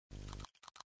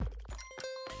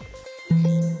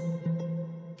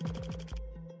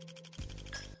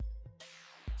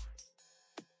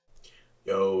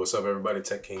what's up everybody?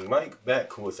 Tech King Mike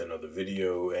back with another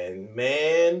video, and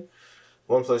man,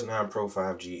 OnePlus 9 Pro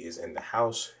 5G is in the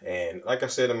house. And like I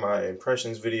said in my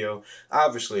impressions video,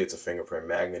 obviously it's a fingerprint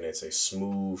magnet. It's a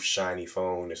smooth, shiny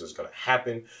phone. This is going to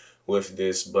happen with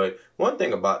this. But one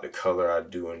thing about the color I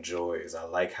do enjoy is I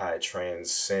like how it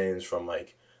transcends from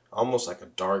like almost like a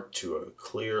dark to a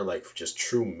clear, like just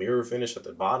true mirror finish at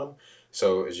the bottom.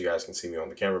 So as you guys can see me on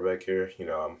the camera back here, you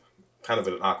know, I'm kind of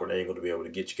at an awkward angle to be able to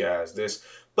get you guys this,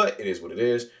 but it is what it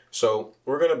is. So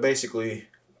we're going to basically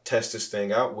test this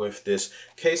thing out with this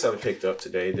case I picked up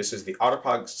today. This is the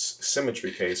Otterbox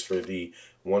Symetry case for the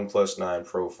OnePlus 9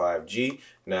 Pro 5G.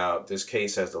 Now, this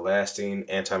case has the lasting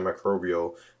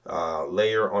antimicrobial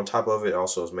layer on top of it.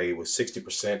 Also is made with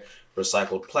 60%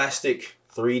 recycled plastic,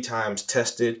 3 times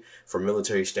tested for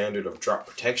military standard of drop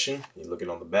protection. You're looking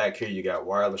on the back here, you got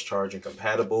wireless charging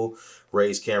compatible,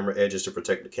 raised camera edges to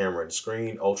protect the camera and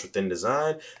screen, ultra thin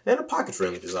design, and a pocket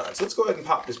friendly design. So let's go ahead and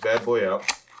pop this bad boy out.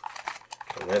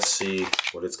 And let's see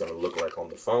what it's gonna look like on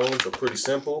the phone. So pretty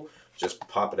simple, just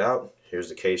pop it out. Here's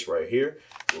the case right here.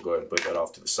 We'll go ahead and put that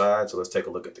off to the side. So let's take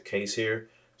a look at the case here.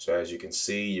 So as you can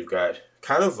see, you've got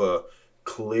kind of a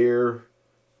clear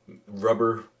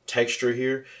rubber texture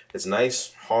here. It's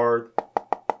nice, hard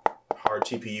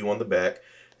TPU on the back,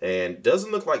 and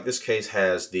doesn't look like this case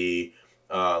has the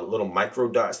little micro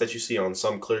dots that you see on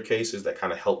some clear cases that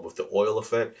kind of help with the oil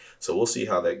effect. So we'll see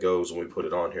how that goes when we put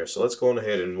it on here. So let's go on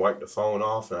ahead and wipe the phone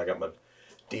off. And I got my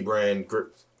D-brand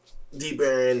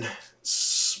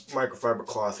microfiber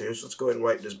cloth here. So let's go ahead and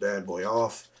wipe this bad boy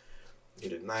off.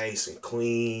 Get it nice and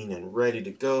clean and ready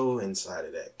to go inside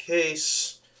of that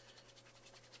case.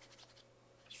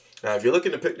 Now, if you're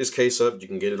looking to pick this case up, you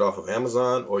can get it off of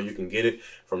Amazon, or you can get it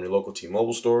from your local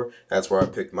T-Mobile store. That's where I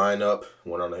picked mine up.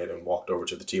 Went on ahead and walked over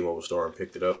to the T-Mobile store and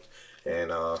picked it up,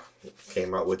 and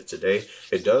came out with it today.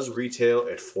 It does retail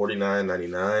at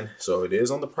 $49.99, so it is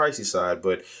on the pricey side.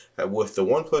 But with the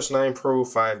OnePlus 9 Pro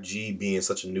 5G being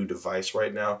such a new device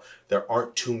right now, there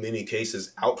aren't too many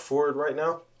cases out for it right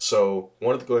now. So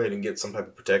wanted to go ahead and get some type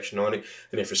of protection on it.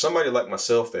 And if you're somebody like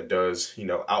myself that does, you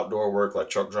know, outdoor work like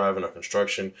truck driving or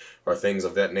construction or things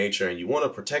of that nature, and you want to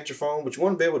protect your phone, but you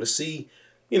want to be able to see,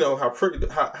 you know, how pretty,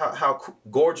 how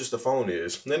gorgeous the phone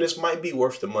is, then this might be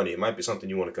worth the money. It might be something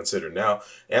you want to consider. Now,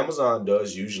 Amazon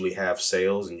does usually have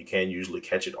sales, and you can usually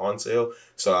catch it on sale.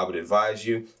 So I would advise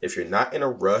you, if you're not in a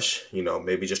rush, you know,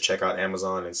 maybe just check out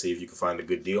Amazon and see if you can find a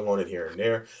good deal on it here and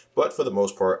there. But for the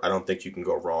most part, I don't think you can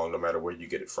go wrong no matter where you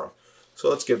get it from. So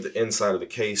let's give the inside of the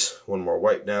case one more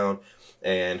wipe down,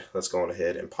 and let's go on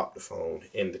ahead and pop the phone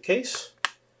in the case.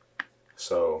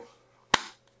 So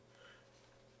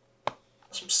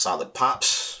some solid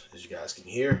pops, as you guys can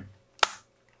hear.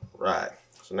 Right,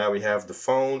 so now we have the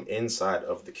phone inside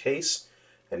of the case,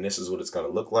 and this is what it's going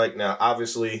to look like. Now,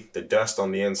 obviously, the dust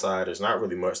on the inside, there's not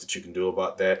really much that you can do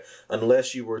about that,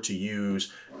 unless you were to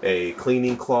use a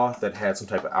cleaning cloth that had some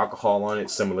type of alcohol on it,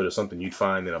 similar to something you'd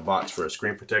find in a box for a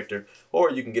screen protector.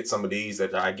 Or you can get some of these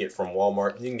that I get from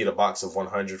Walmart. You can get a box of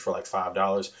 100 for like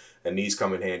 $5, and these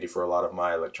come in handy for a lot of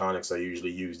my electronics. I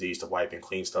usually use these to wipe and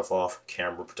clean stuff off,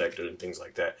 camera protector and things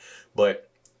like that. But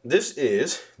this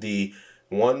is the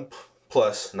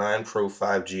OnePlus 9 Pro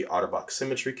 5G Otterbox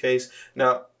Symetry case.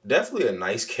 Now, definitely a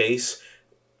nice case.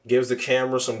 Gives the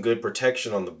camera some good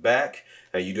protection on the back.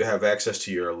 And you do have access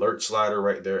to your alert slider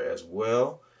right there as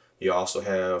well. You also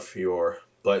have your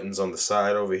buttons on the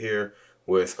side over here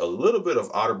with a little bit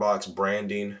of Otterbox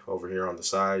branding over here on the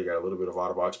side. You got a little bit of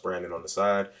Otterbox branding on the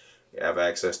side. You have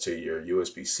access to your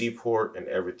USB-C port and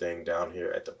everything down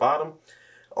here at the bottom.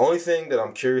 Only thing that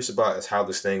I'm curious about is how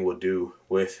this thing will do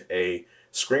with a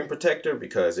screen protector,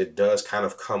 because it does kind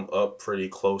of come up pretty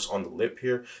close on the lip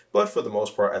here. But for the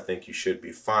most part, I think you should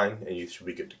be fine and you should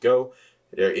be good to go.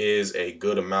 There is a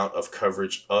good amount of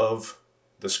coverage of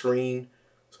the screen,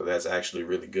 so that's actually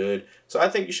really good. So I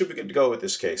think you should be good to go with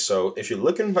this case. So if you're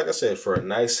looking, like I said, for a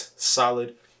nice,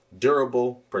 solid,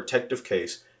 durable, protective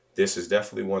case, this is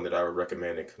definitely one that I would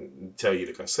recommend and tell you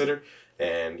to consider.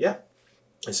 And yeah,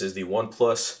 this is the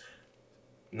OnePlus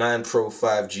 9 Pro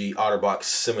 5G Otterbox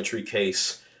Symetry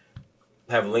case.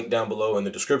 I have a link down below in the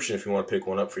description if you want to pick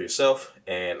one up for yourself.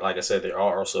 And like I said, they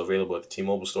are also available at the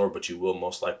T-Mobile store, but you will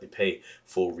most likely pay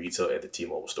full retail at the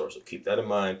T-Mobile store. So keep that in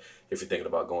mind if you're thinking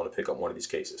about going to pick up one of these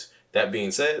cases. That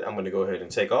being said, I'm going to go ahead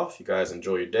and take off. You guys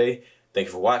enjoy your day. Thank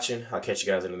you for watching. I'll catch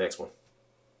you guys in the next one.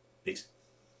 Peace.